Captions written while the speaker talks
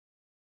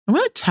I'm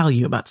going to tell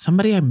you about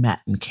somebody I met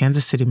in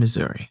Kansas City,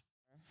 Missouri.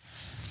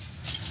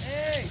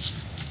 Hey!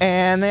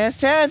 And there's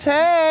Terrence.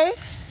 Hey!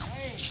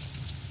 Hey!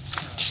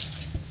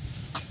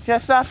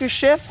 Just off your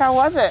shift? How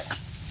was it?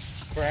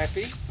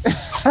 Crappy.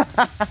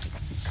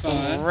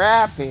 Fun.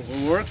 Crappy.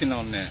 We're working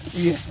on that.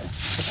 Yeah,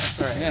 that's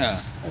right.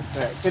 Yeah. That's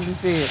right. Good to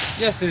see you.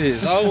 Yes, it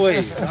is.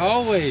 Always.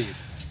 Always.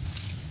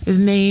 His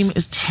name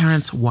is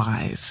Terrence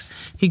Wise.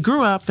 He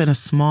grew up in a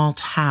small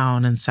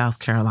town in South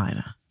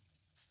Carolina.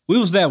 We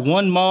was that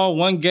one mall,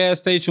 one gas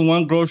station,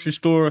 one grocery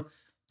store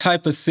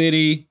type of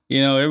city.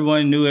 You know,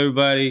 everyone knew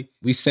everybody.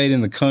 We stayed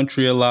in the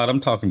country a lot. I'm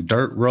talking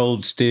dirt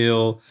roads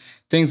still,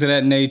 things of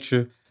that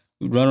nature.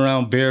 We'd run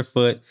around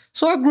barefoot.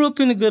 So I grew up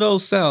in the good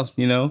old South,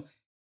 you know.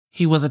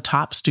 He was a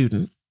top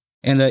student.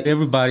 And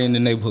everybody in the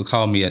neighborhood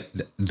called me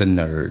the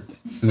nerd,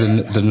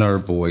 the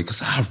nerd boy,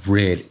 because I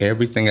read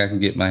everything I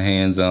could get my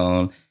hands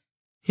on.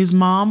 His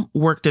mom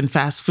worked in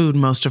fast food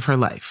most of her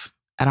life,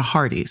 at a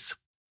Hardee's.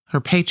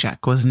 Her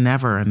paycheck was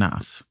never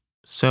enough.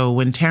 So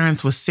when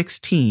Terrence was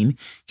 16,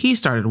 he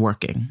started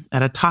working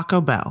at a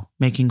Taco Bell,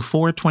 making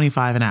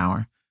 $4.25 an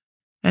hour.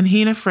 And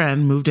he and a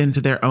friend moved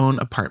into their own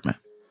apartment.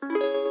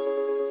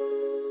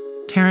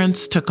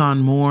 Terrence took on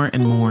more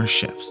and more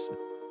shifts.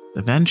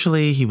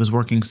 Eventually, he was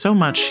working so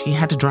much he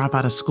had to drop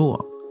out of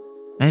school.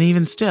 And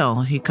even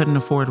still, he couldn't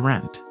afford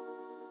rent.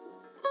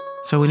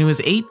 So when he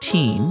was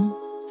 18,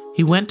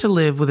 he went to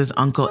live with his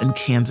uncle in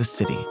Kansas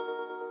City.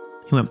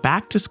 He went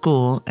back to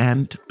school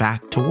and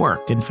back to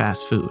work in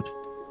fast food.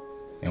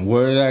 And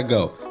where did I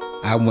go?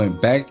 I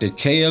went back to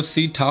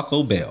KFC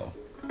Taco Bell.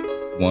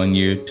 1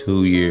 year,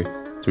 2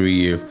 year, 3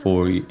 year,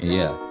 4 year,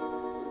 yeah.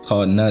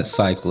 Called nut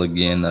cycle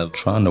again of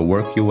trying to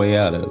work your way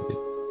out of it.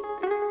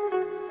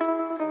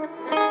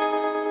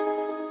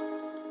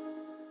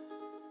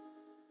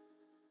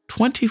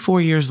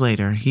 "24 years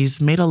later,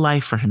 he's made a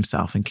life for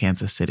himself in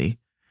Kansas City.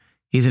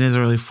 He's in his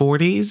early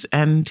 40s,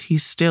 and he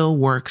still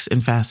works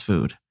in fast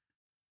food.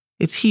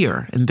 It's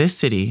here, in this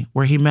city,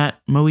 where he met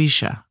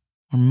Moesha,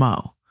 or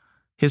Mo,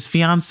 his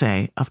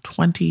fiancée of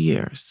 20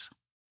 years.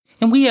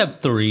 And we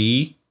have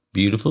 3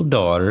 beautiful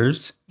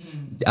daughters,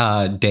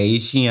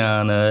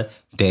 Dejiana,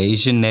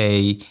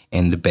 Dejanae,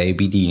 and the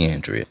baby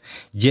DeAndrea.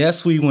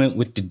 Yes, we went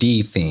with the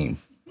D theme,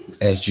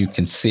 as you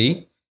can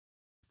see.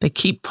 They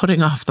keep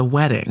putting off the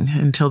wedding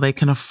until they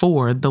can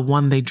afford the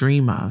one they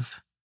dream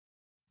of.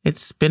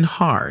 It's been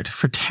hard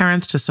for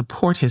Terrence to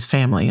support his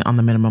family on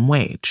the minimum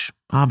wage,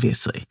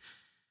 obviously.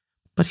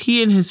 But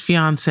he and his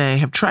fiancée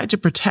have tried to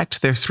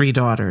protect their 3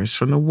 daughters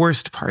from the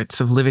worst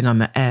parts of living on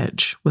the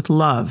edge with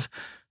love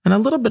and a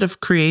little bit of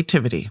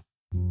creativity.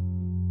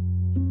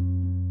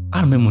 I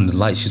remember when the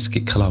lights used to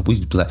get cut off,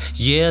 we'd be like,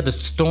 yeah, the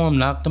storm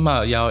knocked them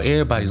out, y'all.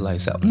 Everybody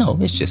lights out. No,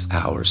 it's just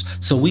ours.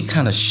 So we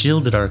kind of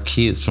shielded our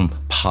kids from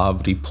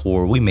poverty,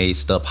 poor. We made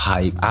stuff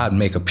hype. I'd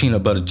make a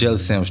peanut butter jelly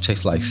sandwich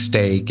taste like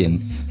steak.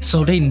 And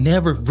so they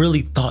never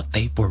really thought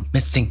they were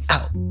missing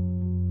out.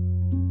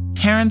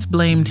 Terrence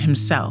blamed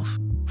himself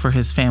for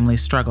his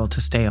family's struggle to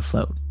stay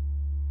afloat.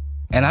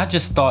 And I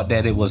just thought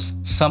that it was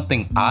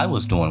something I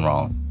was doing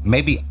wrong.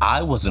 Maybe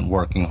I wasn't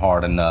working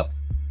hard enough.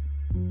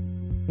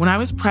 When I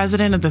was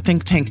president of the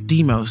think tank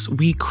Demos,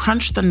 we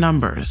crunched the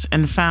numbers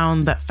and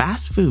found that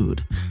fast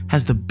food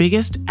has the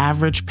biggest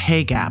average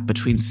pay gap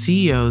between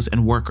CEOs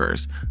and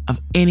workers of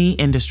any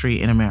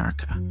industry in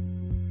America.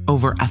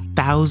 Over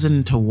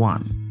 1,000 to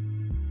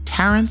 1.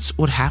 Terrence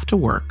would have to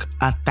work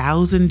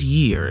 1,000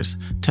 years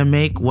to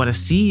make what a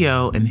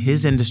CEO in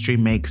his industry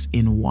makes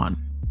in 1.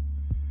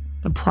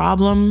 The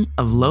problem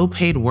of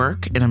low-paid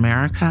work in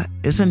America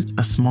isn't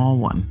a small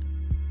one.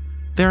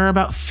 There are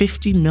about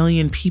 50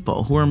 million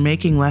people who are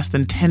making less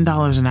than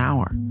 $10 an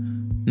hour,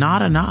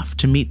 not enough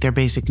to meet their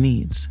basic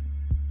needs.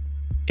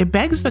 It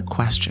begs the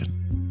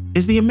question,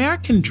 is the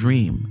American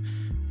dream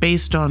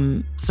based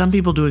on some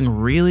people doing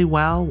really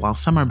well while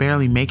some are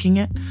barely making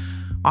it,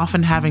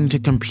 often having to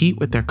compete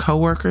with their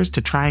coworkers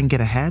to try and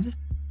get ahead?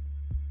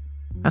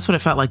 That's what it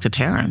felt like to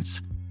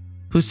Terrence,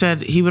 who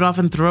said he would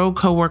often throw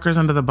coworkers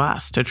under the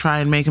bus to try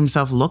and make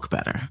himself look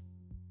better.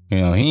 You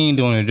know, he ain't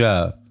doing a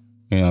job.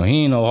 You know,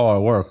 he ain't no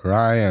hard worker.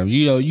 I am.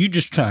 You know, you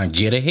just trying to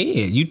get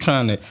ahead. You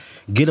trying to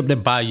get up there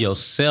by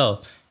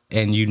yourself,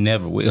 and you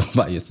never will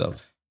by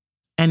yourself.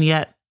 And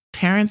yet,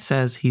 Terrence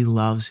says he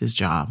loves his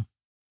job.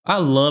 I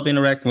love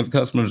interacting with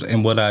customers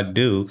and what I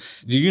do.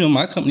 You know,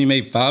 my company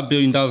made $5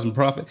 billion in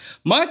profit.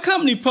 My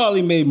company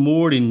probably made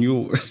more than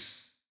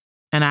yours.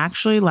 And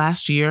actually,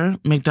 last year,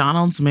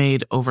 McDonald's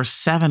made over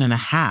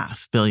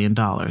 $7.5 billion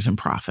in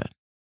profit.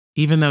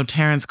 Even though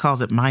Terrence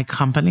calls it my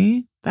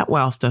company, that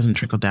wealth doesn't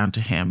trickle down to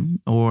him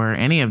or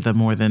any of the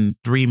more than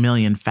 3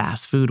 million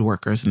fast food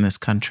workers in this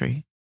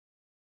country.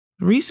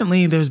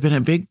 Recently, there's been a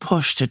big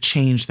push to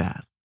change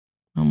that.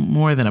 Well,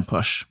 more than a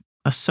push,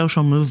 a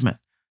social movement.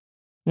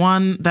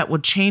 One that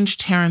would change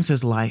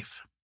Terrence's life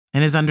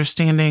and his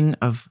understanding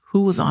of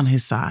who was on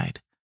his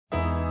side.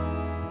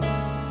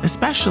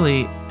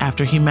 Especially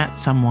after he met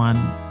someone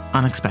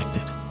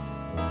unexpected.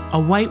 A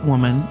white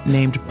woman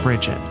named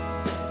Bridget.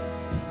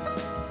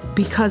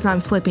 Because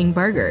I'm flipping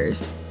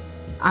burgers,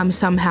 I'm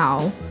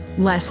somehow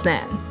less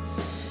than.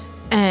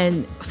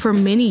 And for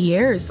many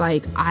years,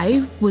 like,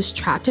 I was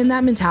trapped in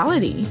that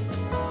mentality.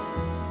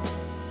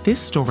 This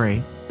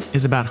story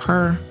is about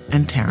her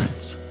and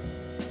Terrence,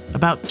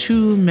 about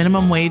two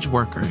minimum wage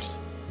workers,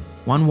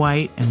 one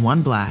white and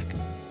one black,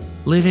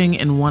 living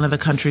in one of the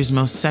country's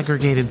most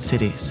segregated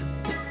cities.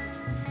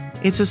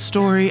 It's a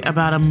story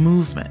about a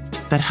movement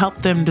that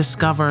helped them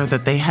discover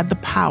that they had the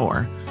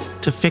power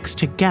to fix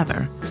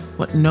together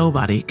what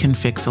nobody can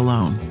fix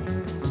alone.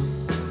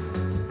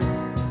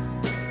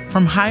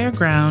 From Higher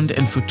Ground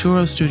and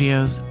Futuro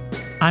Studios,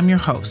 I'm your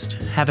host,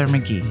 Heather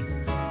McGhee,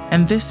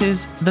 and this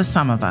is The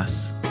Sum of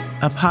Us,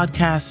 a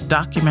podcast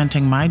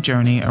documenting my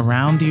journey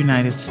around the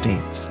United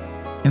States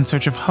in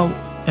search of hope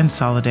and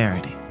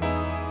solidarity.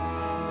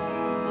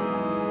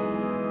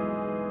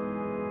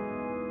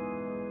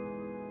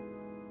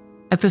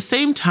 At the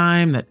same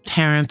time that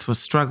Terrence was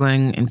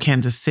struggling in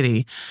Kansas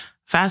City,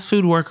 fast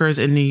food workers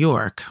in New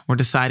York were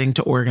deciding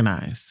to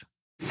organize.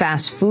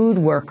 Fast food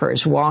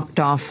workers walked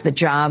off the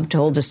job to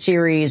hold a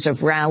series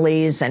of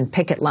rallies and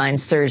picket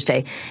lines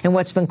Thursday in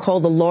what's been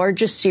called the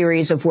largest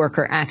series of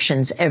worker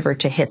actions ever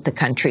to hit the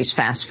country's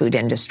fast food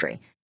industry.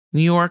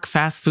 New York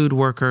fast food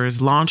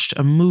workers launched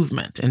a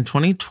movement in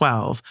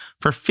 2012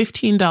 for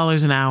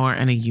 $15 an hour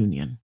and a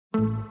union.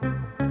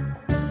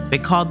 They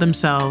called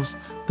themselves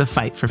the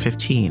Fight for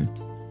 15.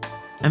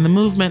 And the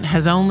movement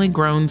has only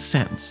grown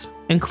since,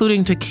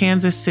 including to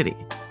Kansas City,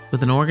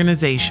 with an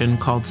organization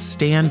called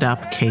Stand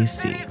Up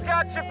KC. He's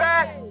got your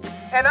back,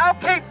 and I'll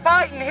keep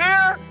fighting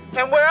here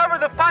and wherever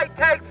the fight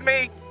takes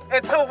me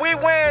until we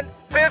win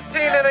 15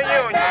 in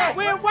a union.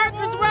 When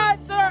workers'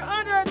 rights are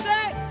under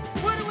attack,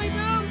 what do we do?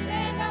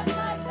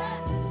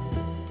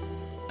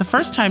 The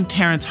first time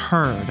Terrence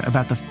heard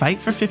about the Fight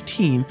for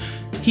 15,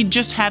 he'd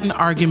just had an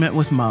argument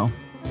with Mo.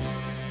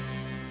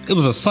 It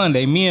was a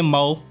Sunday, me and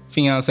Mo,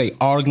 fiance,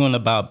 arguing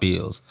about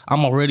bills.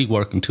 I'm already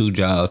working 2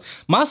 jobs.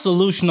 My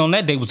solution on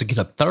that day was to get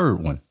a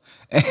third one.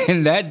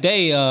 And that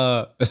day,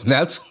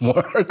 that's when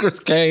workers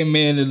came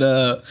in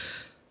and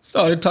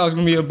started talking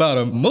to me about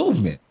a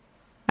movement.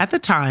 At the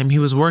time, he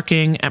was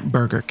working at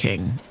Burger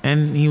King,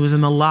 and he was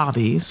in the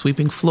lobby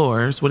sweeping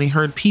floors when he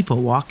heard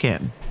people walk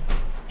in.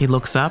 He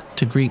looks up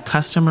to greet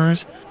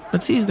customers,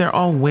 but sees they're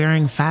all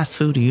wearing fast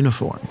food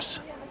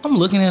uniforms. I'm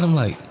looking at him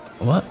like,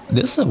 what?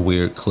 This is a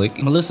weird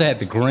clique. Melissa had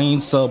the green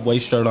Subway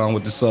shirt on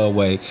with the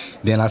Subway.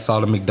 Then I saw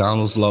the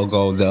McDonald's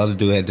logo. The other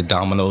dude had the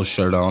Domino's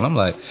shirt on. I'm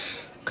like,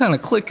 what kind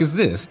of clique is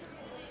this?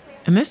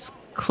 And this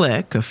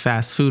clique of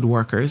fast food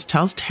workers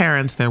tells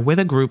Terrence they're with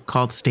a group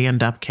called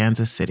Stand Up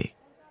Kansas City.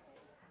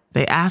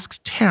 They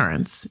asked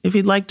Terrence if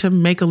he'd like to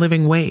make a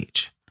living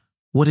wage.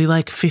 Would he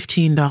like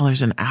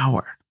 $15 an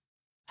hour?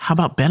 How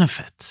about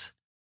benefits?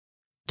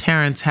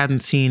 Terrence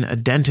hadn't seen a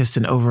dentist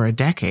in over a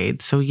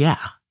decade, so yeah,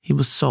 he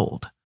was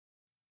sold.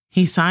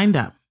 He signed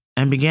up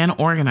and began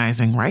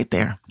organizing right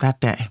there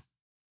that day.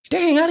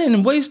 Dang, I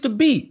didn't waste a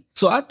beat.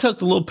 So I tucked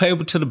the little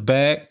paper to the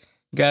back,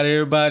 got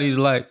everybody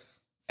to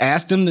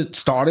ask them to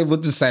start it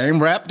with the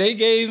same rap they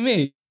gave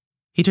me.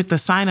 He took the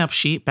sign-up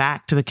sheet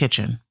back to the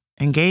kitchen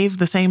and gave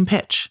the same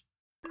pitch.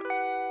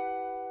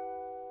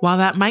 While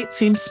that might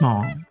seem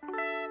small,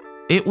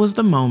 it was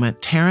the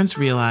moment Terrence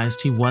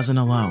realized he wasn't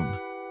alone.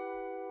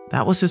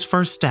 That was his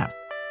first step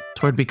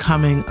toward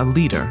becoming a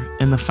leader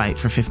in the fight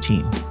for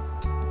 15.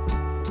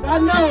 I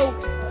know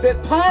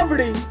that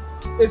poverty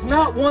is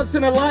not once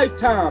in a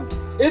lifetime.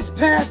 It's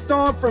passed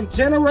on from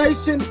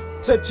generation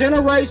to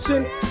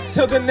generation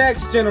to the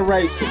next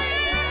generation.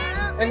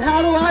 And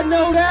how do I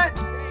know that?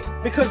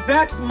 Because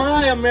that's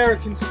my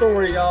American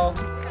story, y'all.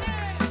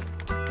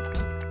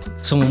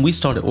 So when we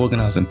started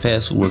organizing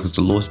fast food workers,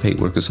 the lowest paid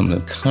workers in the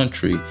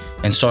country,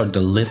 and started to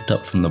lift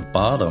up from the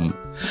bottom,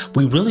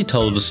 we really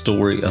told the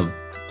story of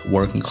the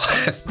working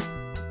class.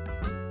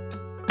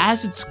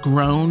 As it's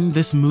grown,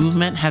 this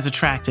movement has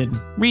attracted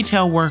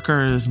retail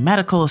workers,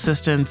 medical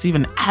assistants,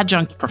 even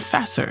adjunct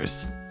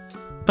professors.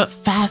 But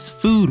fast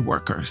food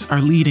workers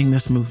are leading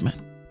this movement.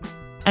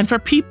 And for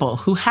people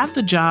who have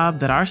the job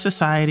that our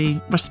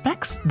society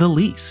respects the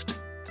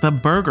least, the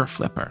burger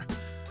flipper,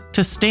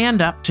 to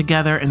stand up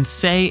together and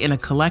say in a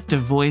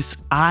collective voice,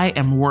 I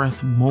am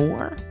worth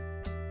more,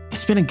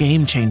 it's been a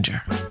game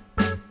changer.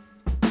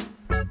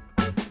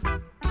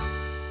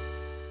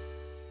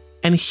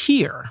 And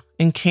here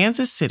in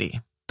Kansas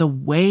City, the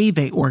way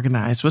they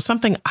organized was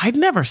something I'd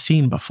never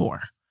seen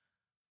before.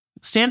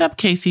 Stand Up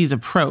KC's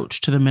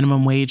approach to the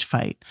minimum wage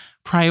fight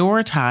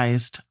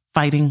prioritized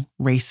fighting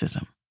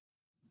racism.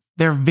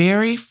 Their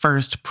very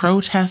first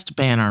protest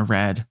banner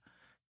read,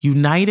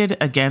 United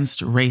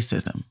Against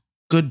Racism,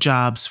 Good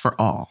Jobs for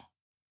All.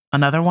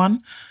 Another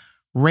one,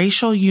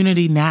 Racial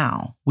Unity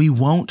Now, We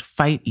Won't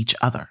Fight Each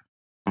Other.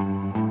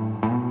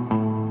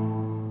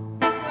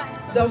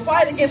 The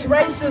fight against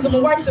racism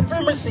and white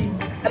supremacy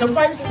and the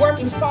fight for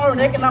workers' power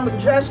and economic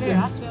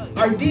justice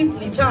are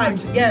deeply tied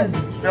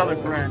together. Tell it,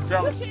 friend,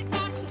 tell it.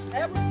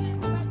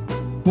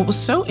 What was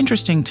so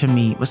interesting to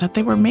me was that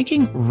they were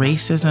making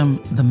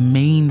racism the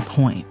main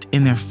point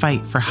in their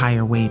fight for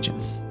higher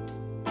wages.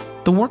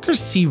 The workers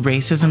see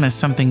racism as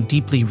something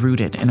deeply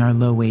rooted in our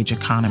low-wage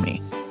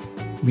economy,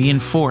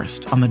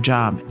 reinforced on the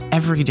job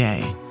every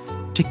day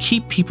to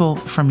keep people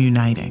from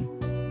uniting.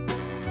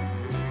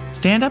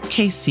 Stand Up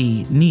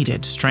KC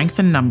needed strength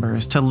in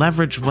numbers to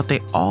leverage what they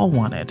all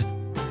wanted,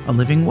 a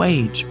living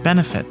wage,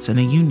 benefits, and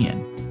a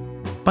union.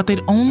 But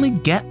they'd only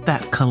get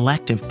that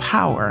collective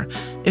power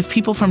if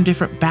people from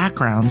different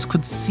backgrounds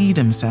could see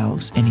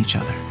themselves in each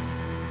other.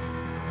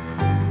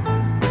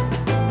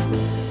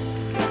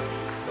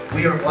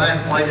 We are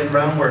Black, white, and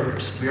brown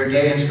workers. We are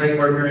gay and straight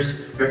workers.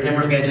 We are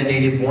immigrant and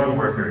native-born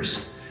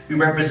workers. We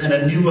represent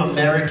a new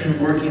American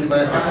working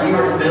class. We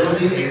are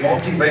building a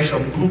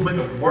multiracial movement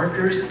of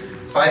workers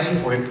fighting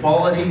for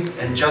equality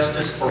and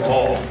justice for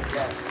all.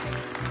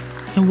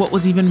 And what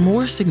was even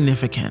more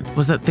significant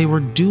was that they were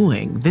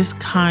doing this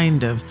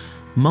kind of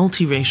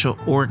multiracial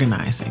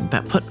organizing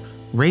that put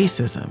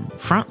racism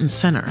front and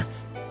center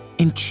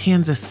in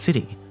Kansas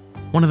City,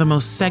 one of the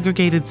most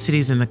segregated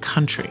cities in the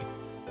country.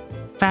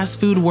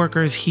 Fast food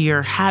workers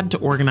here had to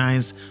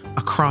organize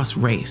across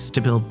race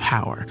to build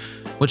power,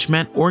 which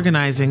meant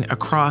organizing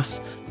across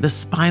the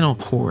spinal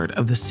cord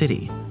of the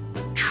city,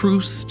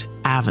 Troost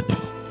Avenue.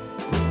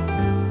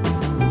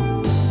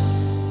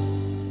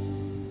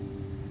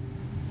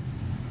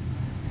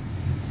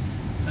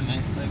 It's a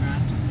nice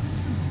playground.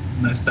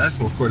 Nice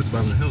basketball court is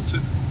on the hill,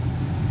 too.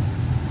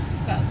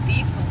 Well,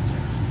 these homes are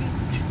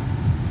huge.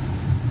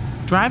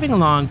 Driving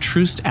along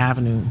Troost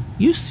Avenue,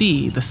 you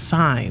see the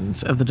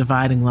signs of the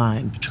dividing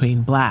line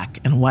between Black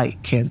and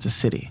white Kansas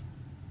City.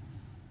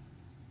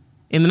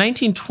 In the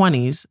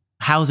 1920s,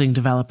 housing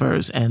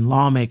developers and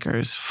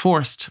lawmakers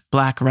forced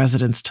Black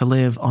residents to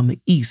live on the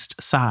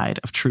east side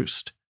of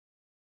Troost.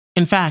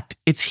 In fact,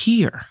 it's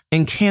here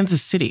in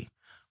Kansas City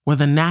where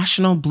the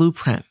national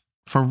blueprint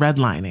for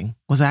redlining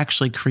was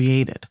actually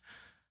created,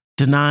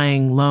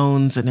 denying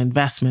loans and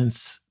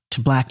investments to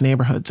Black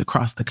neighborhoods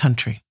across the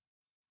country.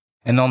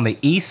 And on the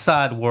east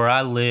side where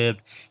I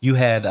lived, you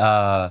had,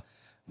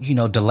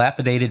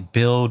 dilapidated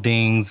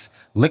buildings,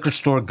 liquor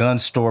store, gun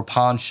store,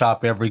 pawn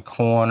shop every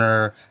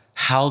corner.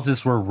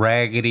 Houses were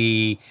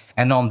raggedy.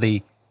 And on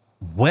the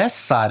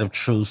west side of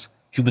Troost,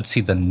 you would see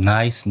the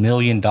nice $1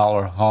 million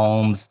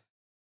homes.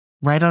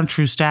 Right on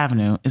Troost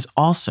Avenue is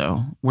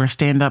also where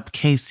Stand Up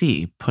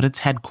KC put its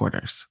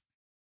headquarters.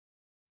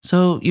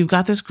 So you've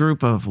got this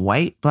group of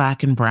white,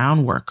 Black, and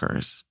brown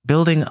workers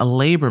building a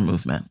labor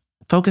movement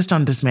focused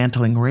on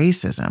dismantling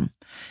racism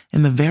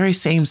in the very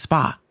same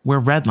spot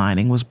where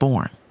redlining was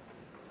born.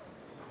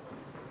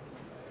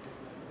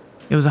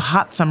 It was a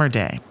hot summer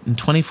day in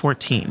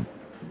 2014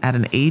 at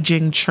an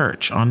aging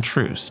church on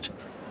Troost,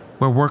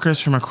 where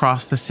workers from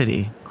across the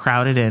city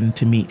crowded in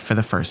to meet for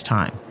the first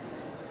time.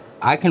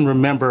 I can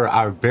remember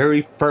our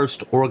very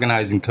first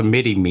organizing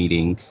committee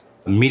meeting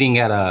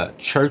at a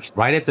church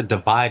right at the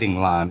dividing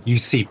line. You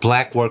see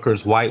Black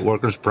workers, white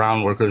workers,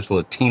 brown workers,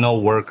 Latino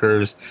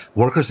workers,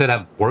 workers that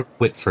I've worked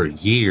with for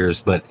years,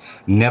 but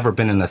never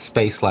been in a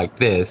space like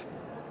this.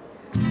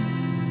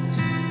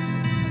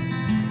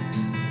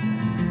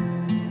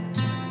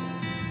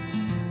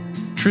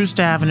 Troost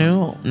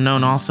Avenue,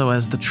 known also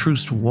as the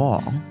Troost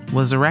Wall,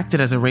 was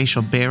erected as a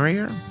racial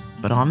barrier,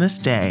 but on this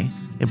day,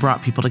 it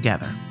brought people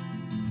together.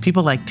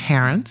 People like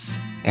Terrence.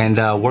 And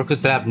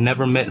workers that I've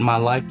never met in my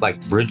life, like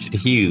Bridget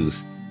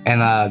Hughes.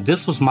 And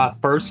this was my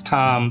first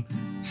time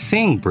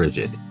seeing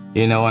Bridget,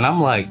 and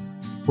I'm like,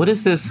 what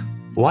is this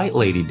white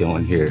lady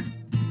doing here?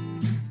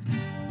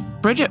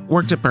 Bridget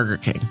worked at Burger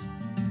King.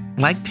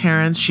 Like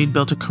Terrence, she'd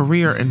built a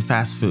career in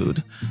fast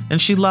food,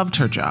 and she loved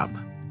her job.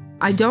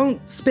 I don't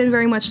spend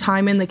very much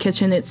time in the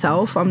kitchen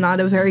itself. I'm not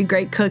a very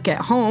great cook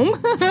at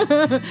home,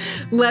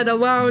 let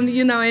alone,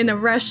 in a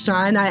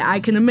restaurant. I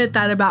can admit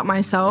that about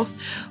myself.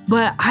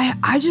 But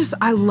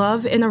I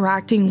love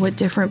interacting with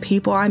different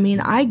people. I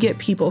mean, I get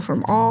people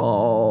from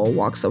all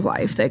walks of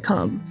life that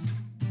come.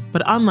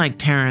 But unlike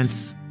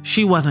Terrence,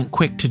 she wasn't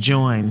quick to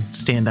join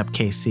Stand Up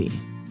KC.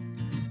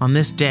 On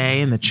this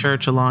day in the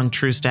church along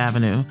Troost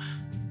Avenue,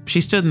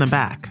 she stood in the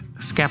back,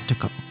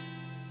 skeptical.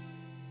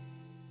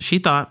 She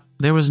thought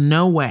there was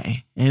no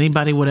way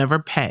anybody would ever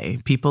pay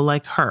people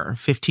like her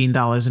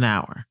 $15 an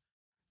hour.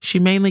 She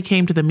mainly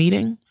came to the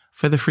meeting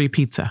for the free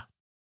pizza.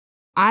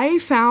 I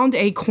found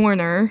a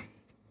corner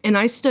and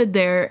I stood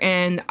there,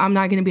 and I'm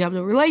not going to be able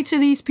to relate to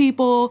these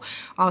people.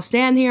 I'll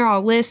stand here,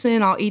 I'll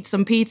listen, I'll eat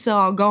some pizza,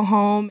 I'll go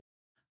home.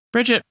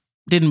 Bridget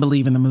didn't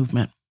believe in the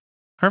movement.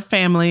 Her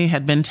family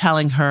had been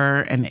telling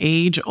her an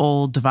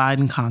age-old divide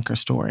and conquer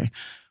story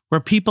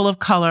where people of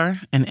color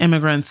and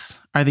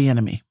immigrants are the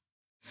enemy.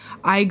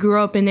 I grew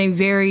up in a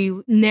very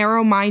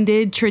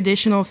narrow-minded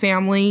traditional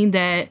family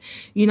that,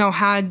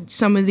 had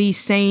some of these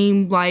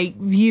same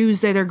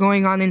views that are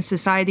going on in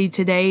society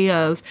today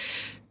of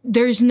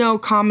there's no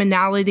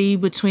commonality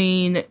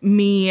between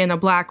me and a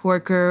Black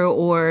worker,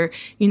 or,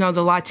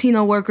 the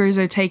Latino workers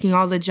are taking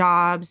all the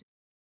jobs.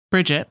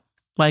 Bridget,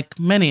 like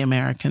many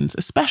Americans,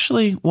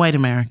 especially white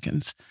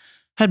Americans,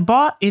 had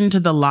bought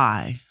into the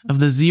lie of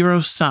the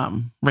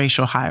zero-sum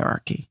racial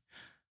hierarchy.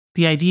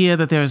 The idea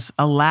that there's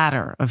a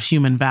ladder of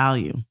human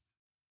value,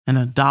 and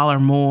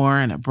 $1 more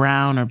in a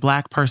brown or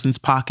black person's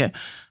pocket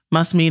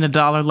must mean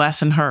 $1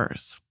 less in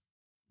hers.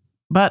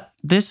 But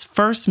this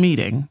first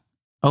meeting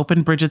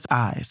opened Bridget's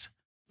eyes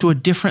to a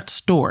different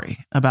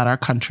story about our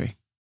country.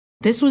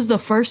 This was the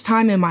first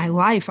time in my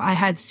life I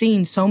had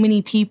seen so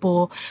many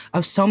people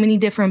of so many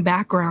different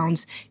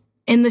backgrounds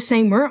in the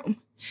same room.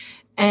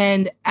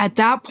 And at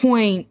that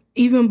point,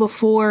 even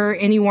before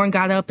anyone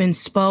got up and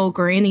spoke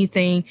or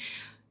anything,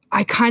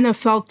 I kind of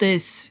felt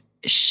this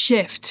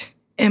shift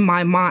in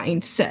my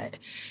mindset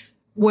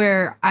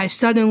where I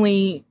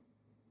suddenly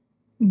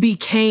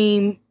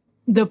became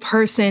the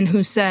person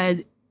who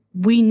said,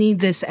 we need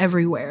this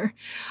everywhere.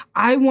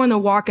 I want to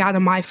walk out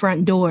of my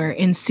front door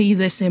and see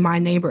this in my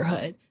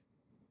neighborhood.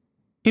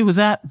 It was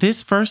at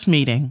this first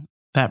meeting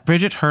that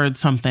Bridget heard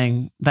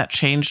something that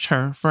changed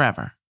her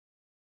forever.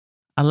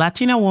 A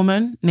Latina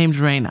woman named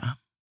Reina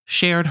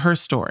shared her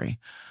story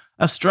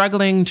of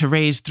struggling to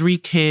raise 3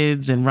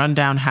 kids in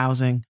rundown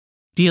housing,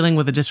 dealing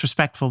with a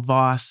disrespectful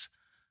boss.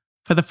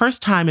 For the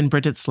first time in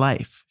Bridget's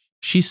life,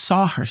 she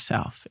saw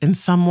herself in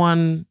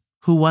someone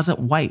who wasn't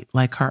white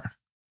like her.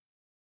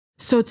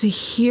 So to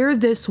hear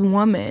this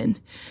woman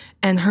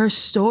and her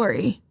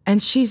story,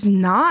 and she's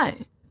not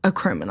a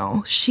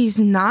criminal. She's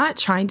not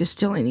trying to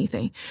steal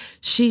anything.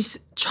 She's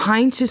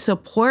trying to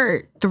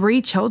support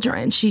 3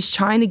 children. She's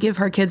trying to give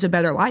her kids a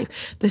better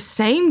life. The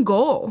same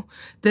goal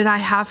that I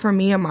have for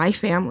me and my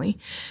family.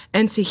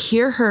 And to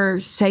hear her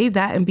say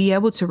that and be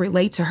able to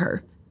relate to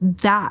her,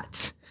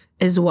 that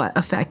is what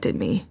affected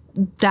me.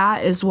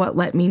 That is what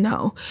let me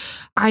know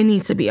I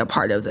need to be a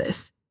part of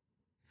this.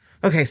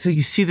 Okay, so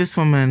you see this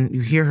woman,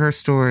 you hear her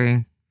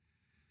story.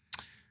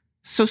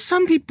 So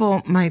some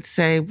people might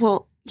say,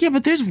 well, yeah,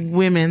 but there's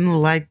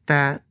women like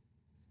that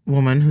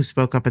woman who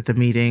spoke up at the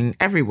meeting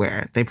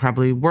everywhere. They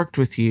probably worked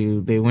with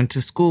you. They went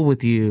to school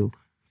with you.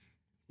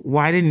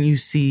 Why didn't you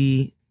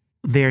see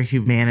their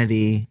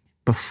humanity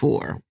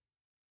before?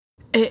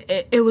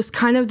 It was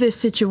kind of this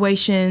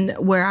situation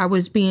where I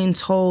was being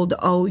told,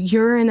 oh,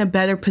 you're in a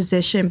better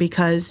position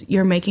because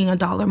you're making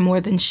 $1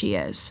 more than she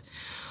is.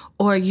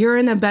 Or you're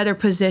in a better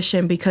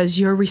position because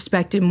you're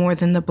respected more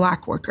than the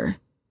Black worker.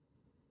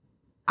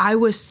 I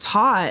was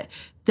taught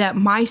that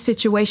my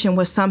situation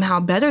was somehow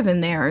better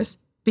than theirs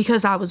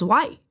because I was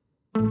white.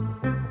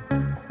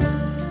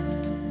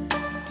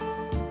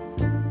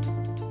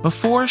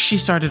 Before she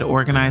started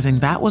organizing,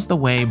 that was the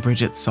way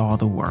Bridget saw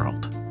the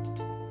world.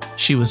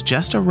 She was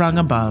just a rung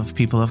above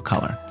people of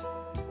color,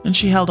 and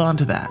she held on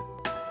to that.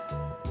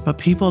 But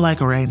people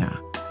like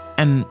Reina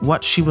and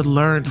what she would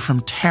learn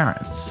from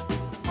Terrence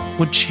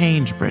would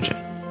change Bridget,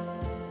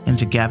 and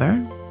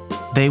together,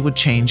 they would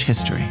change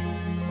history.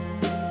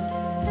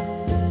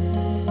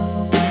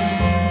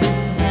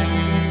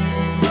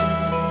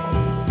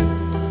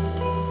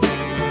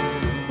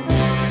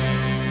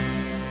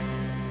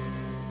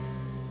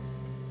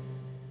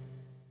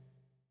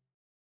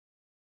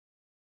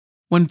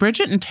 When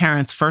Bridget and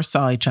Terrence first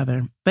saw each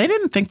other, they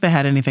didn't think they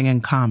had anything in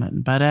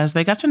common, but as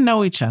they got to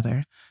know each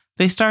other,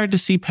 they started to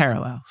see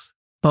parallels.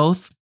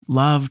 Both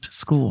loved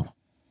school.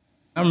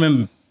 I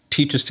remember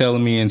teachers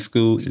telling me in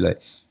school,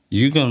 like,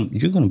 you're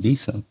gonna be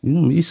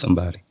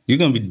somebody. You're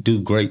gonna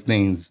do great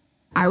things.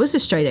 I was a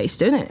straight A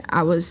student.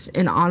 I was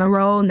in honor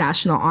roll,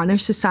 National Honor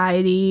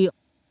Society.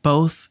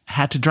 Both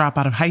had to drop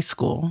out of high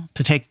school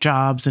to take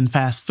jobs in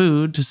fast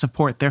food to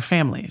support their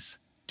families.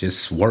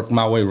 Just worked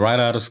my way right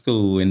out of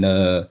school. And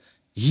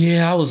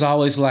I was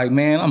always like,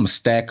 man, I'm gonna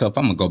stack up.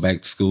 I'm gonna go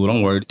back to school.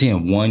 Don't worry.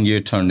 Then 1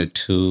 year turned to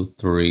 2,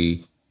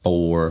 3,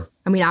 4.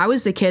 I mean, I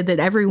was the kid that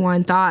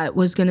everyone thought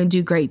was going to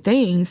do great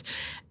things.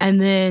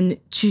 And then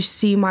to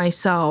see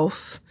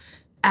myself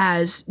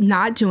as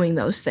not doing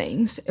those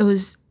things, it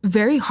was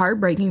very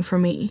heartbreaking for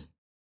me.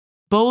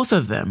 Both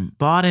of them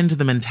bought into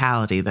the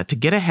mentality that to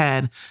get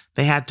ahead,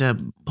 they had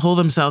to pull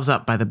themselves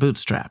up by the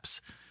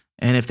bootstraps.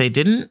 And if they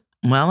didn't,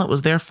 well, it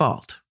was their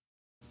fault.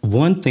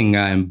 One thing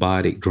I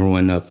embodied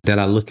growing up that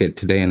I look at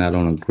today and I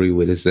don't agree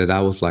with is that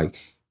I was like,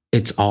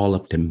 it's all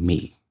up to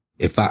me.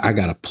 If I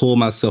got to pull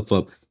myself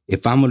up,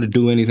 if I'm going to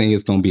do anything,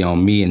 it's going to be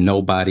on me and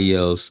nobody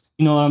else.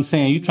 You know what I'm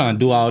saying? You're trying to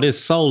do all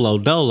this solo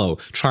dolo,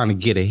 trying to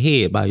get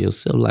ahead by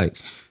yourself. Like,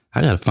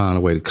 I got to find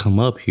a way to come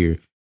up here.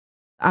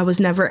 I was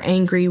never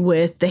angry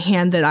with the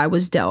hand that I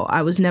was dealt.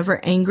 I was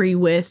never angry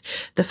with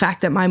the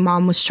fact that my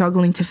mom was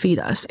struggling to feed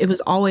us. It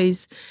was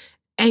always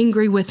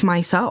angry with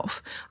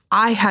myself.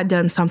 I had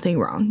done something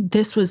wrong.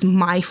 This was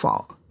my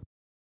fault.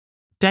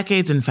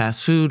 Decades in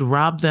fast food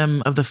robbed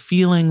them of the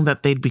feeling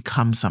that they'd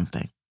become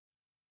something.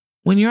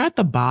 When you're at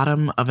the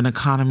bottom of an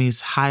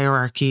economy's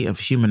hierarchy of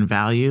human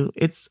value,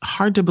 it's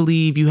hard to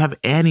believe you have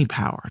any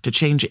power to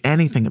change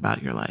anything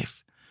about your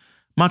life,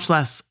 much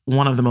less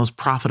one of the most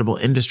profitable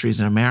industries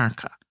in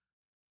America.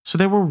 So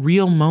there were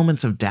real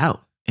moments of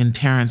doubt in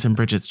Terrence and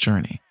Bridget's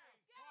journey.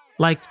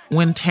 Like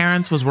when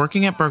Terrence was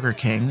working at Burger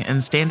King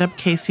and Stand Up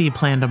KC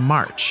planned a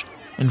march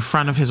in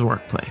front of his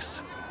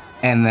workplace.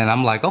 And then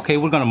I'm like, okay,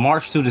 we're going to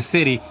march through the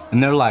city.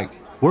 And they're like,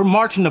 we're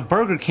marching to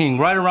Burger King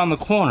right around the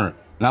corner.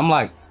 And I'm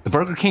like, the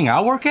Burger King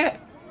I work at?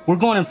 We're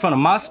going in front of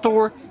my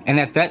store, and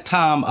at that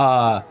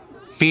time,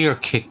 fear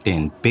kicked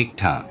in big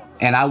time.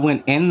 And I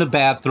went in the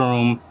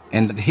bathroom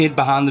and hid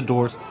behind the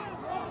doors.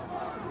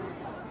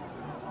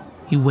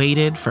 He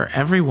waited for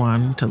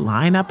everyone to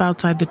line up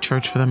outside the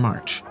church for the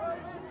march.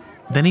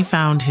 Then he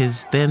found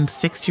his then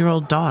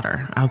 6-year-old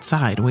daughter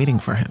outside waiting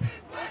for him.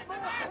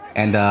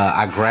 And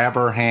I grab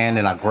her hand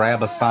and I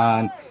grab a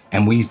sign,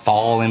 and we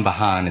fall in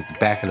behind at the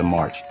back of the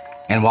march.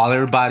 And while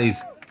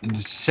everybody's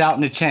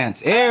shouting the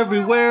chants,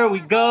 everywhere we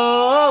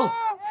go,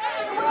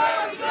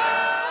 everywhere we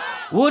go,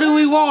 what do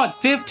we want?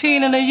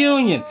 15 in the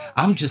Union.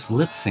 I'm just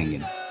lip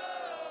singing.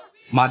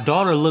 My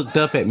daughter looked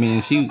up at me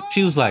and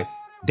she was like,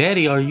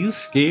 Daddy, are you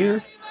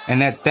scared?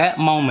 And at that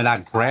moment, I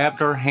grabbed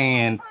her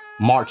hand,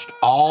 marched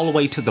all the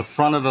way to the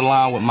front of the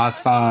line with my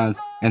signs,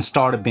 and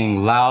started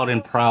being loud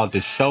and proud to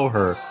show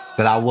her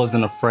that I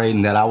wasn't afraid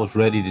and that I was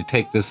ready to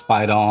take this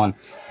fight on.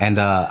 And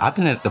I've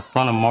been at the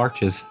front of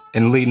marches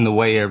and leading the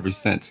way ever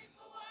since.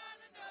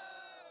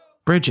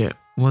 Bridget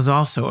was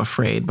also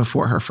afraid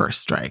before her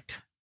first strike.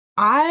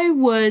 I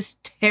was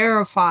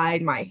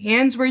terrified. My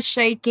hands were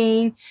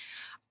shaking.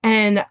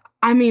 And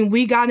I mean,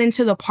 we got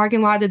into the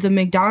parking lot of the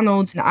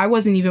McDonald's, and I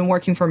wasn't even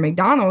working for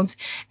McDonald's.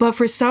 But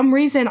for some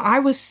reason, I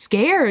was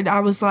scared. I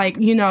was like,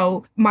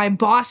 my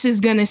boss is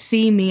going to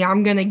see me.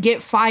 I'm going to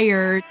get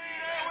fired.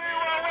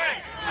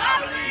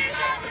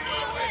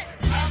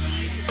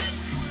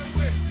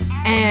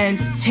 And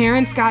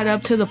Terrence got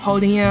up to the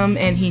podium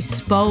and he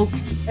spoke.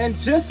 And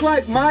just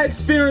like my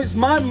experience,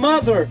 my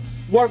mother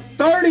worked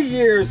 30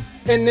 years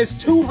in this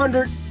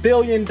 $200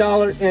 billion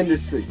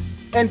industry.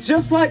 And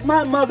just like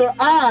my mother,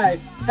 I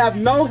have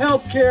no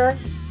health care,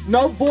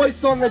 no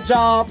voice on the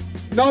job,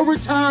 no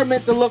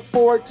retirement to look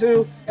forward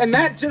to. And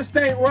that just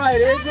ain't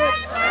right, is it?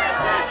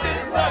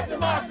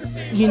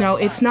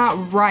 It's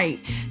not right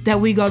that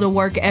we go to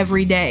work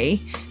every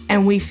day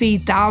and we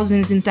feed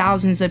thousands and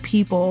thousands of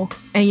people,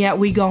 and yet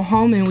we go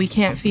home and we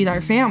can't feed our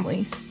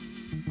families.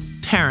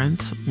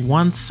 Terrence,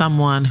 once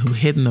someone who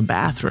hid in the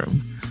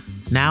bathroom,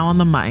 now on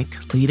the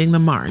mic leading the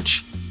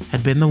march,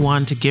 had been the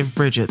one to give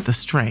Bridget the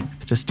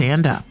strength to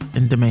stand up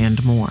and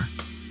demand more.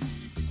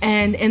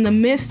 And in the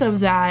midst of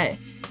that,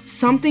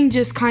 something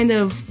just kind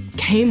of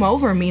came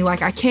over me.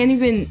 Like, I can't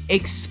even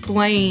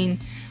explain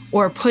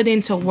or put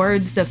into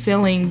words the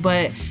feeling,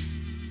 but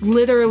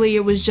literally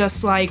it was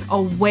just like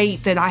a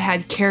weight that I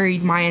had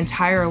carried my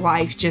entire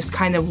life just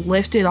kind of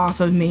lifted off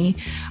of me.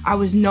 I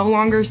was no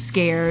longer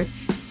scared.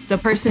 The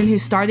person who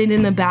started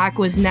in the back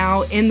was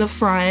now in the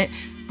front,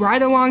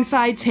 right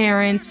alongside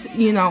Terrence,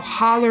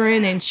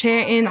 hollering and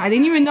chanting. I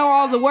didn't even know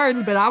all the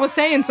words, but I was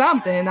saying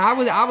something. I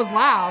was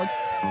loud.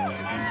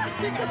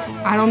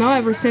 I don't know,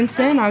 ever since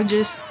then, I've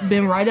just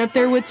been right up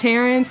there with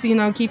Terrence,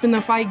 keeping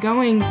the fight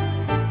going.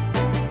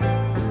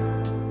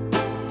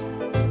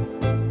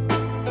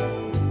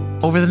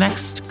 Over the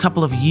next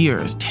couple of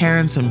years,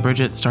 Terrence and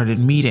Bridget started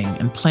meeting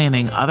and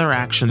planning other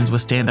actions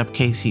with Stand Up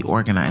KC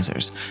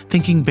organizers,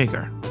 thinking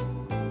bigger.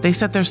 They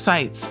set their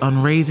sights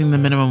on raising the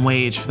minimum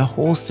wage for the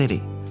whole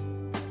city.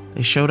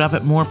 They showed up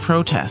at more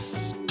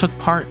protests, took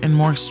part in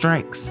more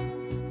strikes,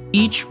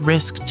 each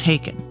risk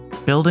taken,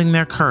 building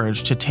their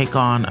courage to take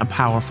on a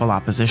powerful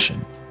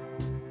opposition,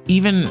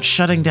 even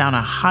shutting down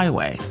a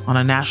highway on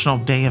a national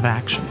day of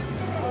action.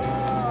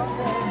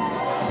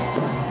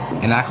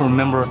 And I can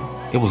remember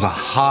it was a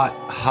hot,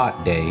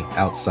 hot day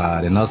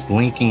outside, and us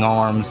linking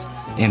arms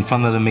in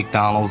front of the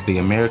McDonald's, the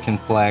American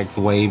flags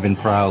waving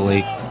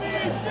proudly.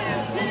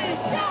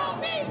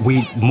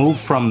 We moved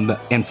from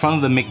in front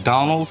of the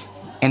McDonald's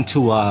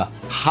into a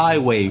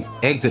highway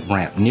exit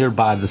ramp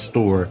nearby the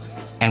store,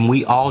 and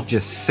we all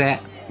just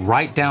sat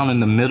right down in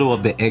the middle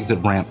of the exit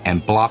ramp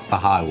and blocked the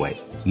highway.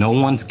 No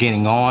one's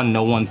getting on,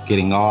 no one's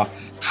getting off.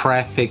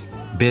 Traffic,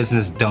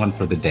 business done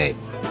for the day.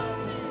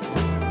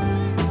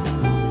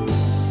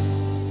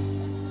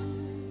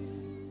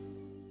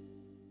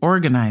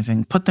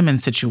 Organizing put them in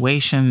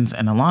situations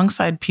and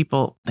alongside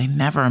people they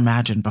never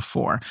imagined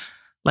before,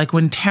 like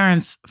when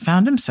Terrence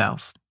found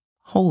himself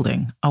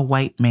holding a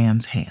white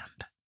man's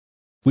hand.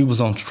 We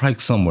was on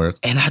strike somewhere,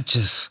 and I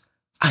just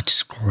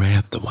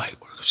grabbed the white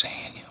worker's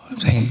hand. You know what I'm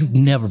saying? You've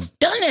never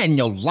done that in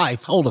your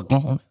life. Hold a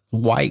grown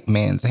white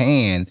man's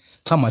hand,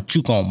 talking about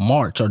you gonna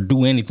march or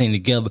do anything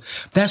together.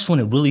 That's when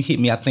it really hit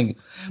me, I think.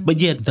 But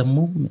yeah, the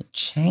movement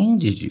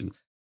changes you.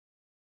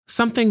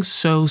 Something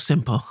so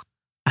simple,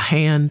 a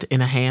hand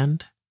in a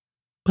hand.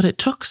 But it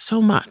took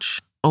so much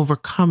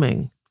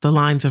overcoming the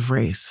lines of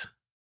race,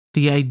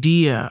 the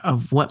idea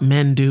of what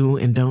men do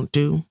and don't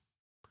do,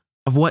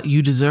 of what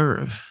you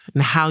deserve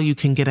and how you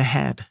can get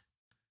ahead,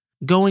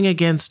 going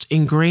against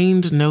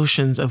ingrained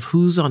notions of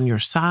who's on your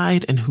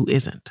side and who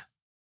isn't.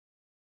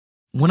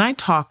 When I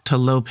talk to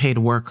low-paid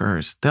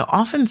workers, they'll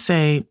often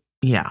say,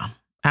 yeah,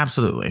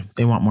 absolutely.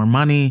 They want more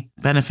money,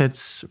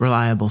 benefits,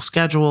 reliable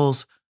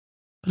schedules,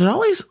 but it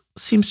always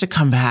seems to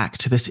come back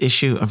to this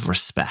issue of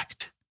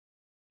respect.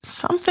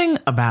 Something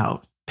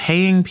about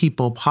paying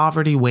people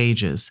poverty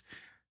wages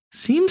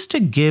seems to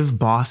give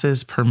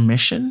bosses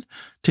permission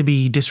to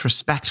be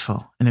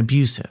disrespectful and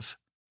abusive.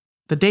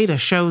 The data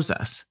shows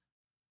us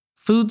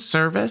Food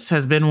service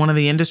has been one of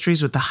the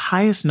industries with the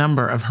highest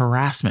number of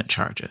harassment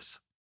charges.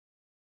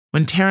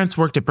 When Terrence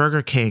worked at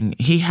Burger King,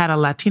 he had a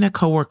Latina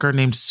coworker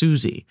named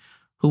Susie,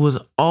 who was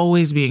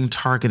always being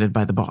targeted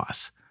by the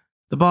boss.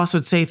 The boss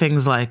would say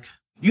things like,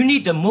 "You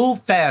need to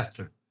move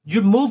faster.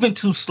 You're moving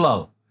too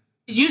slow.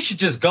 You should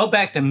just go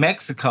back to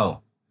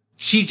Mexico."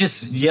 She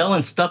just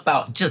yelling stuff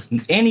out, just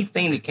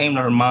anything that came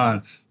to her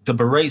mind to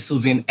berate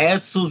Susie. And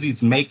as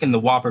Susie's making the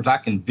Whoppers, I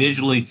can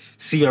visually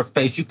see her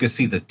face. You can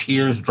see the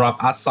tears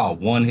drop. I saw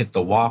one hit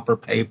the Whopper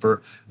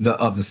paper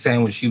of the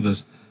sandwich.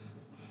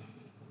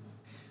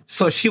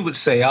 So she would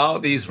say all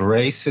these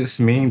racist,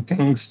 mean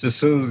things to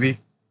Susie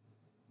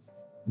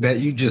that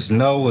you just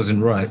know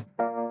wasn't right.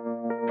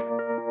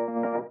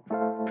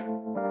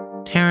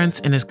 Terrence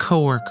and his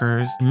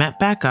coworkers met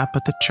back up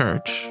at the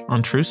church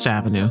on Troost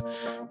Avenue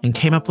and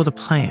came up with a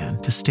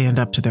plan to stand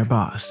up to their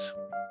boss.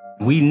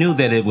 We knew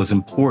that it was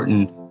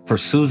important for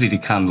Susie to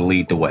kind of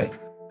lead the way.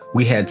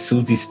 We had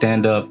Susie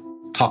stand up,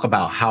 talk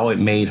about how it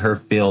made her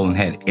feel, and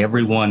had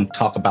everyone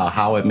talk about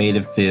how it made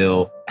it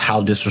feel, how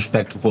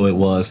disrespectful it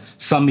was.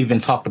 Some even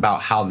talked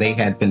about how they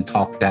had been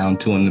talked down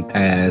to in the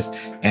past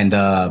and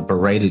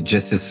berated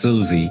just as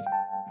Susie.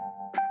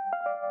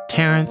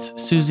 Terrence,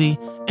 Susie,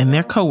 and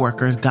their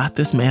coworkers got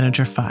this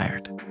manager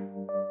fired.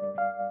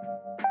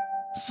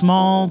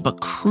 Small but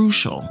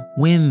crucial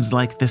wins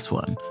like this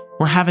one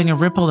were having a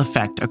ripple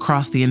effect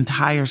across the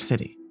entire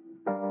city.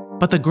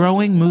 But the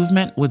growing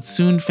movement would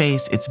soon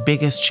face its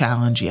biggest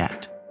challenge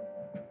yet.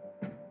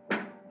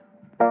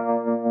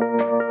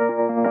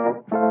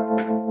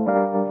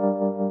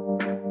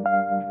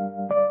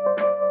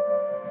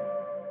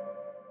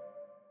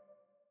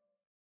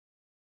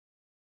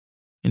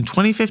 In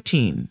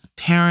 2015,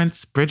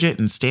 Terrence, Bridget,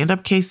 and Stand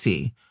Up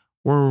KC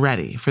were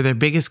ready for their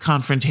biggest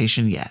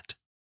confrontation yet.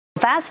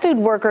 Fast food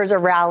workers are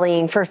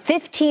rallying for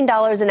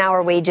 $15 an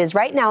hour wages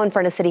right now in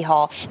front of City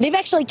Hall. They've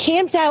actually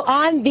camped out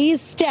on these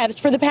steps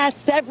for the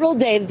past several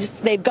days.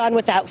 They've gone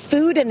without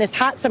food in this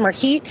hot summer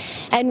heat.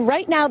 And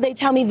right now they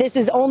tell me this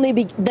is only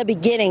the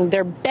beginning.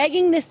 They're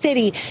begging the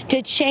city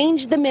to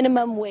change the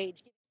minimum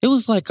wage. It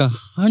was like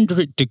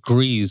 100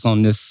 degrees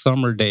on this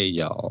summer day,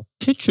 y'all.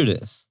 Picture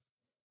this.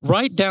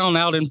 Right down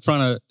out in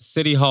front of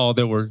City Hall,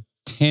 there were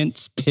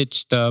tents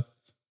pitched up,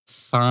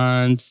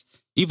 signs.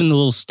 Even the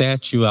little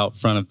statue out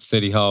front of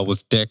City Hall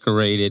was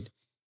decorated.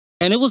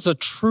 And it was a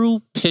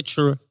true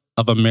picture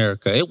of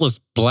America. It was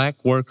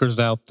Black workers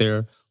out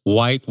there,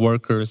 white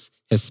workers,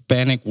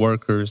 Hispanic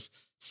workers,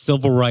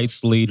 civil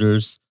rights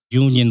leaders,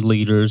 union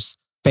leaders,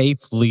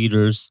 faith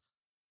leaders,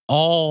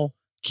 all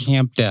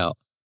camped out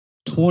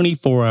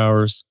 24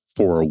 hours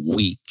for a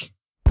week.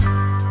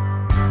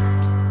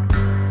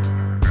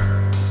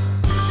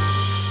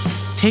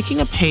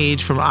 Taking a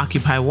page from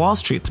Occupy Wall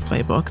Street's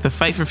playbook, the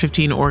Fight for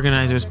 15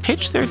 organizers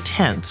pitched their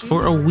tents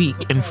for a week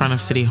in front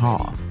of City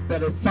Hall.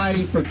 That are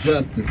fighting for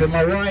justice. Am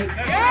I right?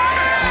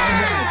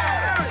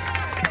 Yeah!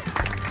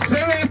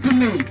 Say after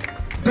me.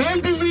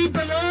 Don't believe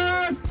the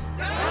lies.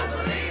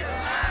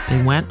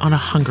 They went on a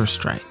hunger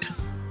strike.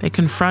 They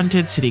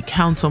confronted city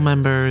council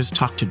members,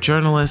 talked to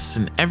journalists,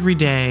 and every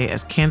day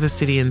as Kansas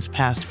Cityans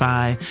passed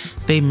by,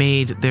 they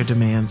made their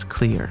demands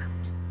clear.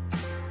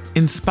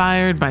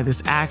 Inspired by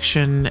this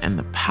action and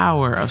the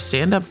power of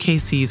Stand Up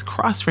KC's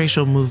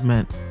cross-racial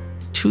movement,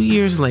 2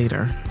 years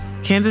later,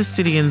 Kansas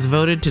Cityans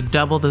voted to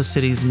double the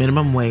city's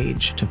minimum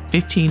wage to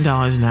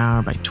 $15 an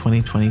hour by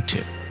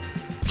 2022.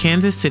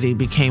 Kansas City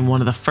became one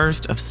of the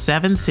first of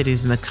 7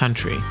 cities in the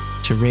country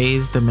to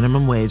raise the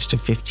minimum wage to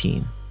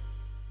 $15.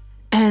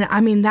 And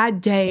I mean,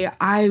 that day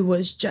I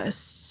was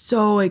just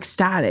so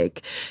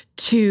ecstatic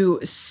to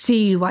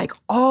see like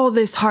all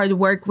this hard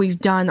work we've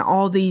done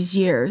all these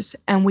years,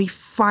 and we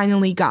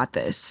finally got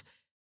this.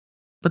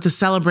 But the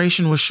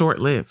celebration was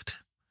short-lived.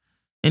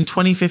 In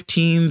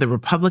 2015, the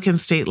Republican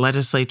state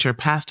legislature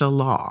passed a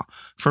law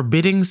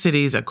forbidding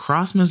cities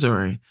across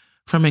Missouri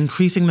from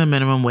increasing the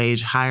minimum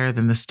wage higher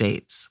than the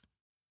states.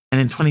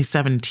 And in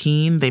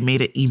 2017, they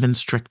made it even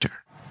stricter.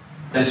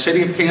 The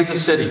city of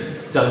Kansas City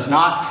does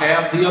not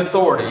have the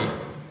authority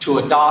to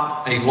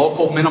adopt a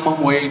local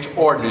minimum wage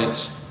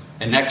ordinance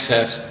in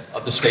excess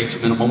of the state's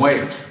minimum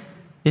wage.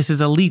 This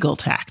is a legal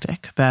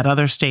tactic that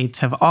other states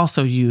have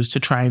also used to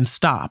try and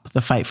stop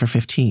the Fight for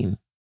 15.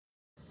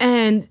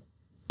 And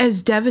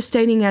as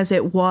devastating as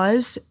it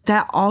was,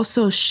 that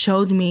also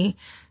showed me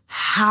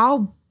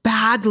how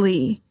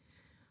badly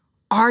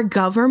our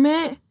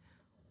government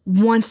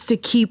wants to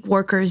keep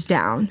workers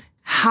down,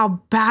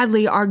 how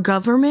badly our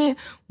government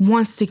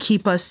wants to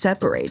keep us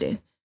separated.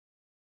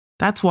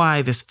 That's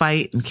why this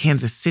fight in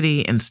Kansas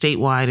City and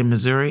statewide in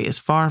Missouri is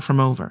far from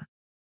over.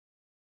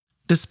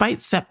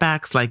 Despite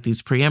setbacks like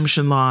these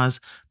preemption laws,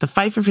 the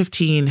Fight for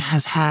 15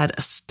 has had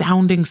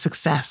astounding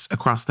success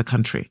across the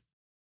country.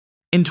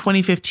 In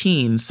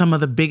 2015, some of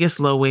the biggest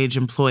low-wage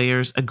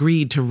employers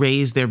agreed to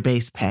raise their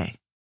base pay.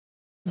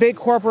 Big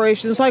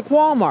corporations like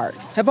Walmart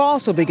have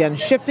also begun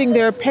shifting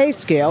their pay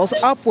scales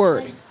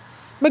upward.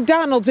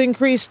 McDonald's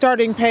increased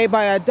starting pay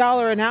by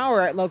 $1 an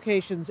hour at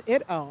locations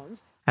it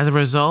owns. As a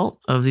result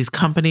of these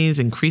companies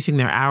increasing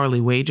their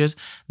hourly wages,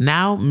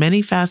 now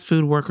many fast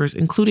food workers,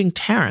 including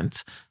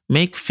Terrence,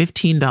 make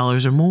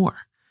 $15 or more.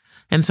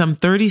 And some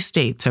 30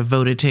 states have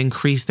voted to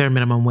increase their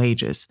minimum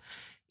wages.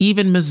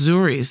 Even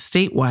Missouri's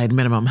statewide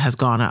minimum has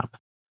gone up,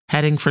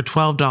 heading for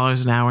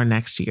 $12 an hour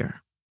next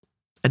year.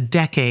 A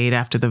decade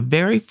after the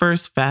very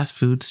first fast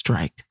food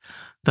strike,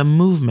 the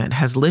movement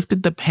has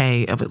lifted the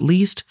pay of at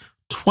least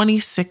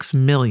 26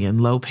 million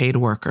low-paid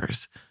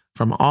workers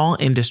from all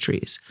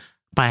industries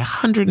by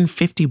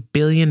 $150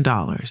 billion,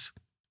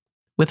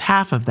 with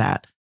half of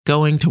that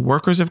going to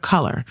workers of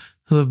color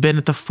who have been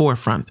at the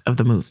forefront of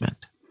the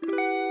movement.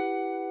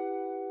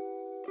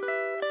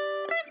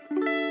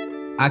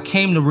 I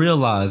came to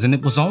realize, and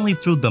it was only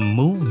through the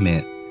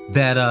movement,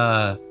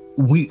 that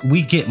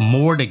we get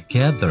more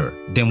together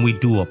than we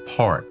do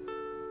apart.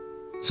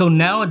 So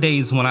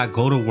nowadays, when I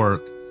go to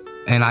work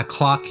and I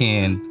clock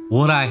in,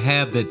 what I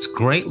have that's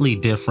greatly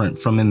different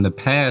from in the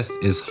past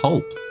is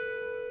hope.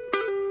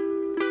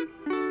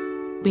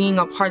 Being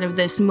a part of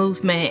this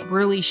movement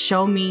really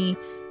showed me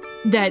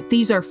that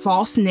these are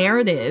false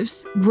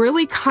narratives,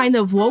 really kind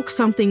of woke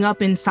something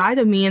up inside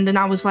of me. And then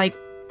I was like,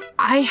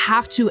 I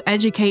have to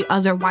educate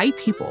other white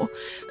people,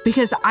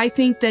 because I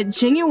think that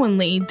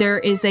genuinely there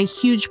is a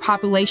huge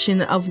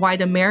population of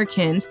white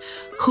Americans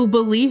who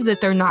believe that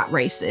they're not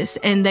racist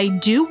and they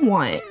do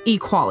want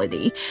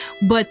equality,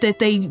 but that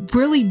they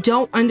really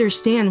don't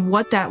understand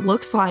what that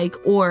looks like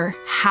or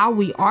how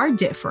we are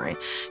different.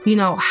 You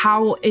know,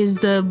 how is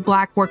the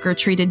Black worker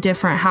treated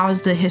different? How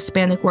is the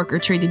Hispanic worker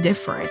treated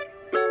different?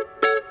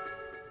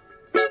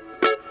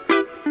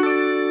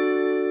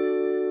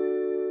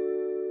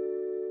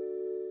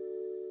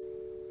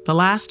 The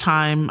last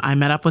time I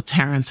met up with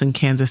Terrence in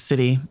Kansas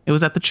City, it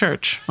was at the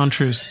church on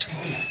Troost.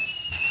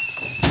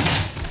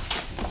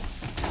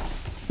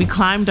 We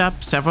climbed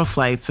up several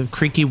flights of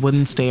creaky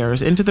wooden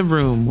stairs into the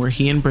room where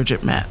he and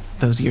Bridget met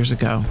those years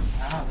ago.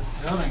 Wow,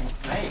 this building is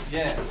great.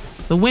 Yeah.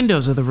 The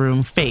windows of the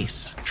room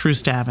face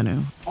Troost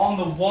Avenue. On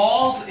the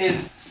walls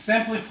is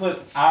simply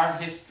put our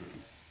history.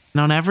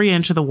 And on every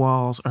inch of the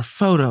walls are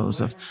photos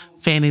of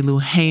Fannie Lou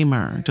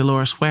Hamer,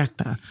 Dolores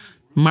Huerta,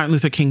 Martin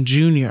Luther King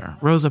Jr.,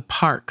 Rosa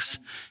Parks,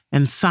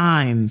 and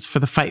signs for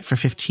the Fight for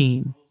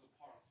 15.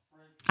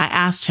 I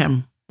asked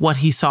him what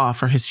he saw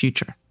for his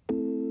future.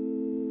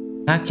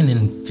 I can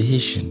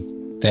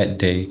envision that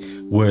day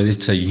where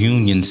it's a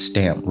Union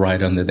stamp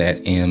right under that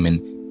M,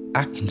 and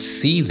I can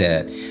see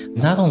that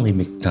not only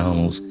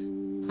McDonald's,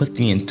 but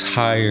the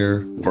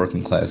entire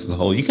working class as a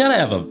whole. You gotta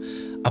have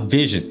a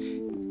vision.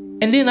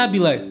 And then I'd be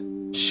like,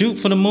 shoot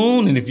for the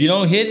moon, and if you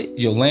don't hit it,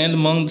 you'll land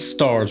among the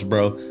stars,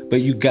 bro. But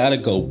you gotta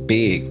go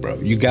big, bro.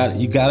 You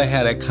gotta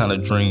have that kind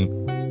of dream.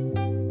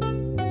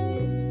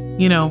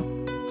 You know,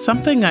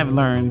 something I've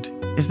learned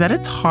is that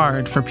it's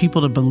hard for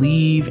people to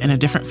believe in a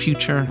different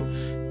future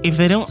if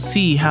they don't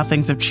see how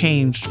things have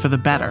changed for the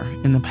better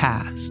in the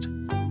past.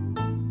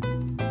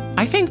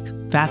 I think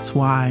that's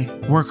why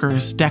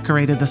workers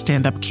decorated the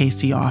stand-up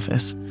KC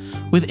office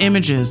with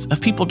images of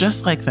people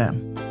just like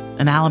them,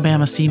 an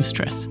Alabama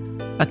seamstress,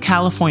 a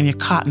California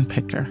cotton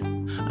picker,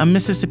 a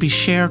Mississippi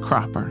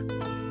sharecropper,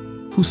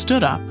 who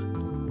stood up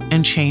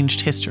and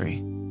changed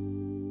history.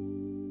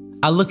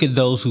 I look at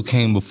those who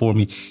came before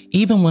me.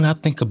 Even when I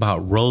think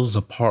about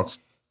Rosa Parks,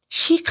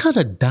 she could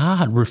have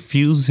died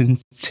refusing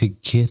to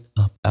get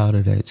up out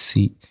of that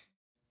seat.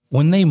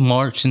 When they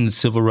marched in the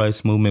civil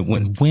rights movement,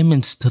 when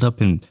women stood up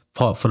and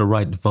fought for the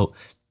right to vote,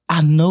 I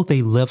know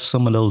they left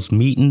some of those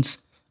meetings,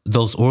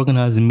 those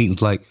organizing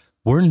meetings, like,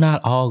 we're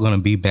not all going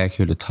to be back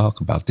here to talk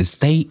about this.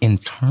 They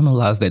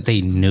internalized that.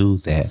 They knew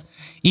that.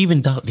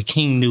 Even Dr.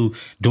 King knew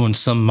during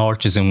some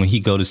marches and when he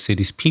go to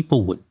cities,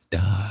 people would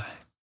die.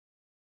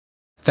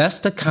 That's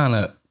the kind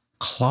of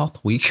cloth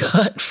we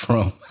cut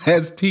from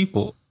as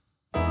people.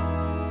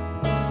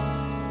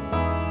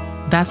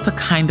 That's the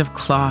kind of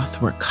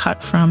cloth we're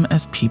cut from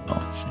as people.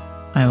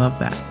 I love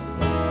that.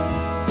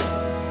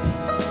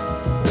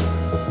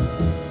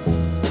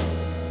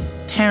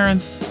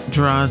 Terrence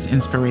draws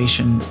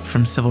inspiration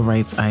from civil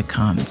rights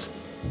icons.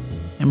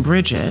 And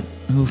Bridget,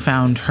 who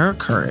found her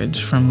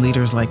courage from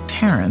leaders like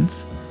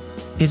Terrence,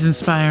 is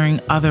inspiring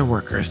other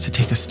workers to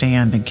take a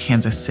stand in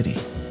Kansas City.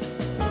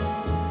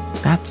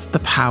 That's the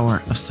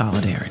power of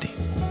solidarity.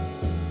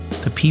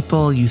 The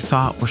people you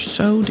thought were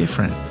so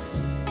different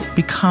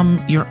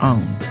become your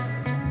own,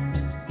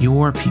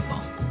 your people,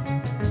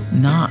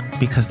 not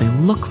because they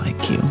look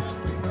like you,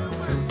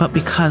 but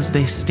because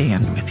they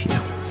stand with you.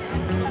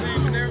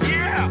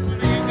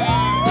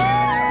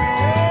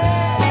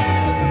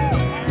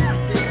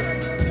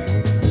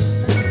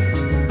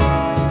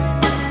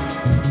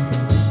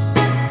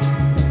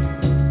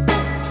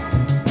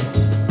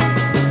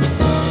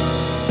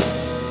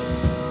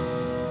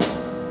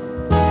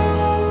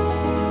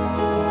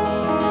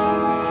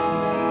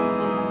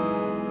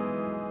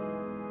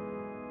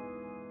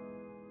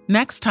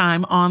 Next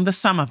time on The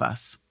Sum of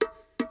Us,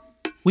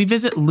 we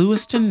visit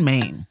Lewiston,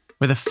 Maine,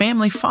 where the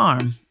family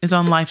farm is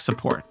on life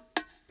support.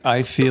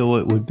 I feel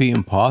it would be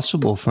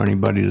impossible for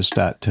anybody to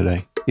start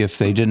today. if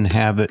they didn't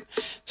have it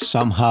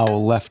somehow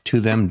left to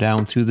them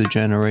down through the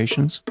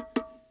generations.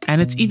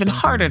 And it's even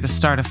harder to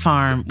start a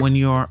farm when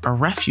you're a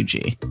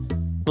refugee,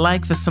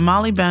 like the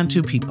Somali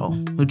Bantu people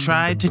who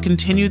tried to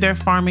continue their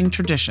farming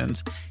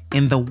traditions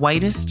in the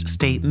whitest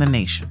state in the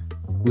nation.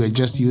 We're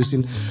just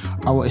using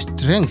our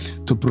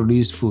strength to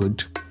produce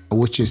food,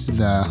 which is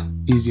the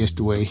easiest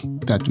way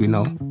that we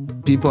know.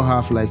 People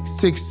have like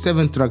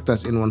 6-7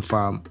 tractors in one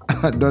farm.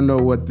 I don't know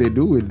what they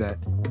do with that.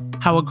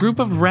 How a group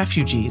of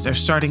refugees are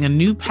starting a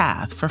new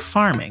path for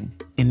farming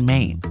in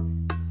Maine.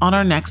 On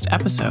our next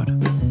episode.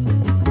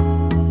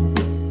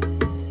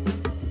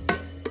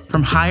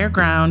 From Higher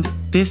Ground,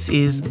 this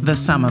is The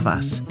Sum of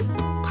Us,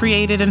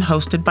 created and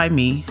hosted by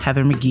me,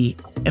 Heather McGhee,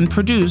 and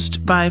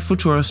produced by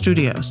Futuro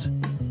Studios.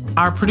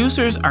 Our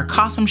producers are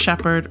Qasim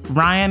Shepard,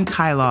 Ryan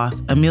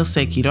Kyloth, Emil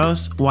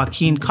Sequiros,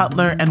 Joaquin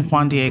Cutler, and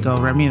Juan Diego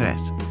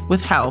Ramirez,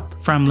 with help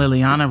from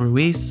Liliana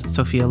Ruiz,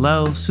 Sophia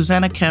Lowe,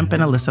 Susanna Kemp,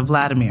 and Alyssa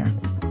Vladimir.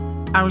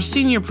 Our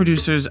senior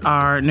producers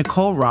are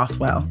Nicole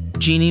Rothwell,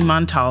 Jeannie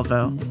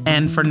Montalvo,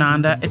 and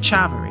Fernanda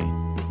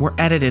Echavarri. We're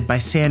edited by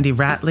Sandy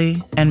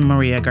Ratley and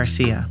Maria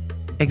Garcia.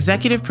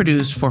 Executive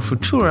produced for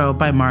Futuro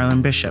by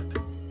Marlon Bishop.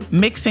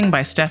 Mixing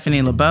by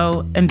Stephanie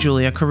LeBeau and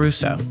Julia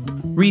Caruso.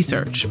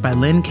 Research by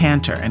Lynn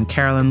Cantor and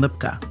Carolyn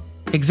Lipka.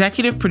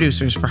 Executive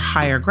producers for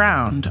Higher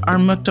Ground are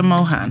Mukta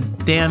Mohan,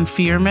 Dan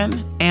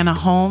Fierman, Anna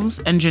Holmes,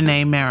 and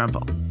Janae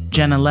Marable.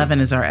 Jenna Levin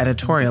is our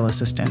editorial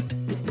assistant.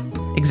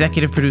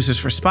 Executive producers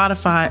for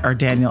Spotify are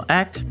Daniel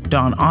Eck,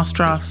 Dawn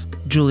Ostroff,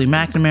 Julie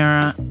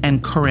McNamara,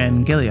 and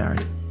Corinne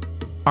Gilliard.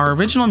 Our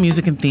original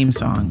music and theme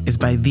song is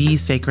by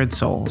These Sacred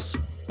Souls.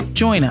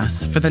 Join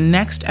us for the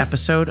next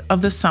episode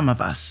of The Sum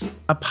of Us,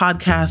 a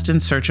podcast in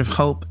search of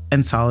hope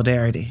and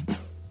solidarity.